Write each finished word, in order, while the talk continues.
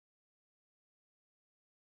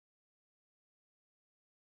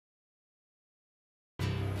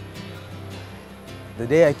The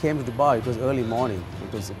day I came to Dubai, it was early morning.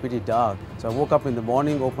 It was pretty dark. So I woke up in the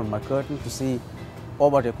morning, opened my curtain to see all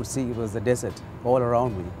what I could see was the desert all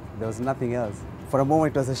around me. There was nothing else. For a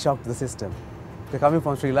moment, it was a shock to the system. Coming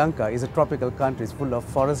from Sri Lanka, it's a tropical country, it's full of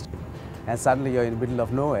forest, and suddenly you're in the middle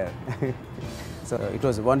of nowhere. So it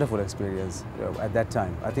was a wonderful experience at that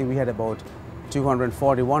time. I think we had about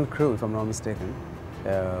 241 crew, if I'm not mistaken,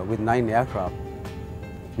 with 9 aircraft.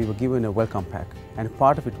 We were given a welcome pack, and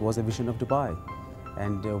part of it was a vision of Dubai,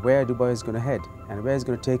 and where Dubai is going to head, and where it's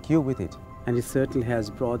going to take you with it. And it certainly has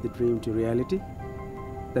brought the dream to reality.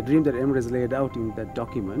 The dream that Emirates laid out in that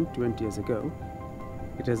document 20 years ago,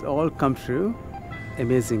 it has all come true,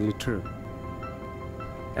 amazingly true.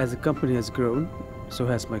 As the company has grown, so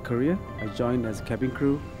has my career. I joined as a cabin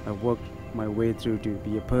crew. I worked my way through to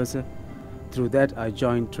be a purser. Through that, I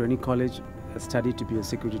joined training college. I studied to be a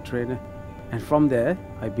security trainer. And from there,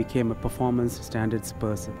 I became a performance standards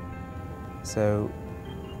purser. So,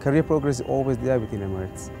 career progress is always there within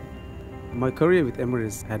Emirates. My career with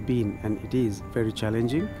Emirates had been, and it is, very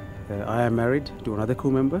challenging. I am married to another crew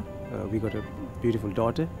member. We got a beautiful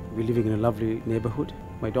daughter. We're living in a lovely neighborhood.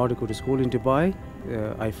 My daughter goes to school in Dubai.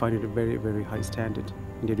 I find it a very, very high standard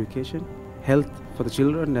in education. Health for the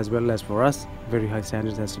children as well as for us, very high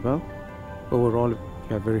standards as well. Overall,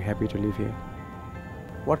 we are very happy to live here.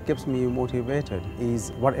 What keeps me motivated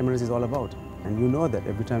is what Emirates is all about. And you know that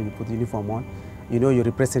every time you put the uniform on, you know you're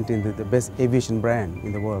representing the best aviation brand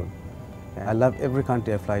in the world. I love every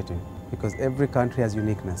country I fly to because every country has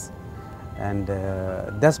uniqueness. And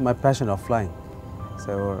that's my passion of flying.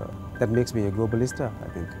 So that makes me a globalista, I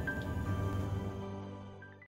think.